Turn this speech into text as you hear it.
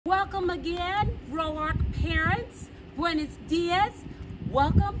again, Roark parents. Buenos dias.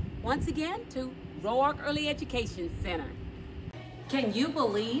 Welcome once again to Roark Early Education Center. Can you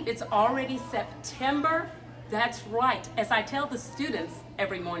believe it's already September? That's right. As I tell the students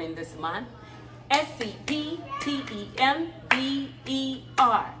every morning this month, S-C-P-T-E-M-B-E-R.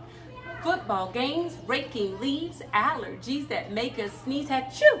 Football games, raking leaves, allergies that make us sneeze,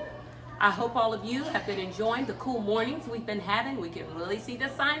 achoo. I hope all of you have been enjoying the cool mornings we've been having. We can really see the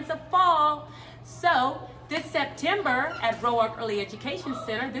signs of fall. So this September at Roark Early Education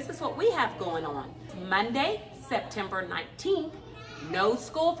Center, this is what we have going on. Monday, September 19th, no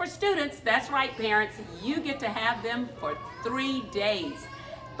school for students. That's right, parents. You get to have them for 3 days.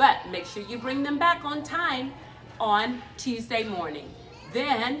 But make sure you bring them back on time on Tuesday morning.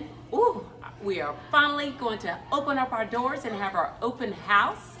 Then, we are finally going to open up our doors and have our open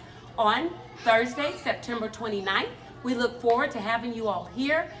house on Thursday, September 29th. We look forward to having you all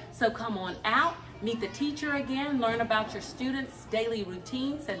here. So come on out, meet the teacher again, learn about your students' daily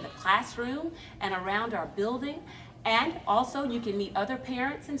routines in the classroom and around our building. And also you can meet other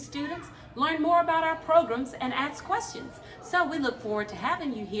parents and students, learn more about our programs and ask questions. So we look forward to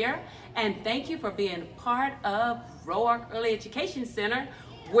having you here, and thank you for being part of Roark Early Education Center,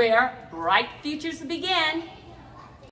 where bright futures begin.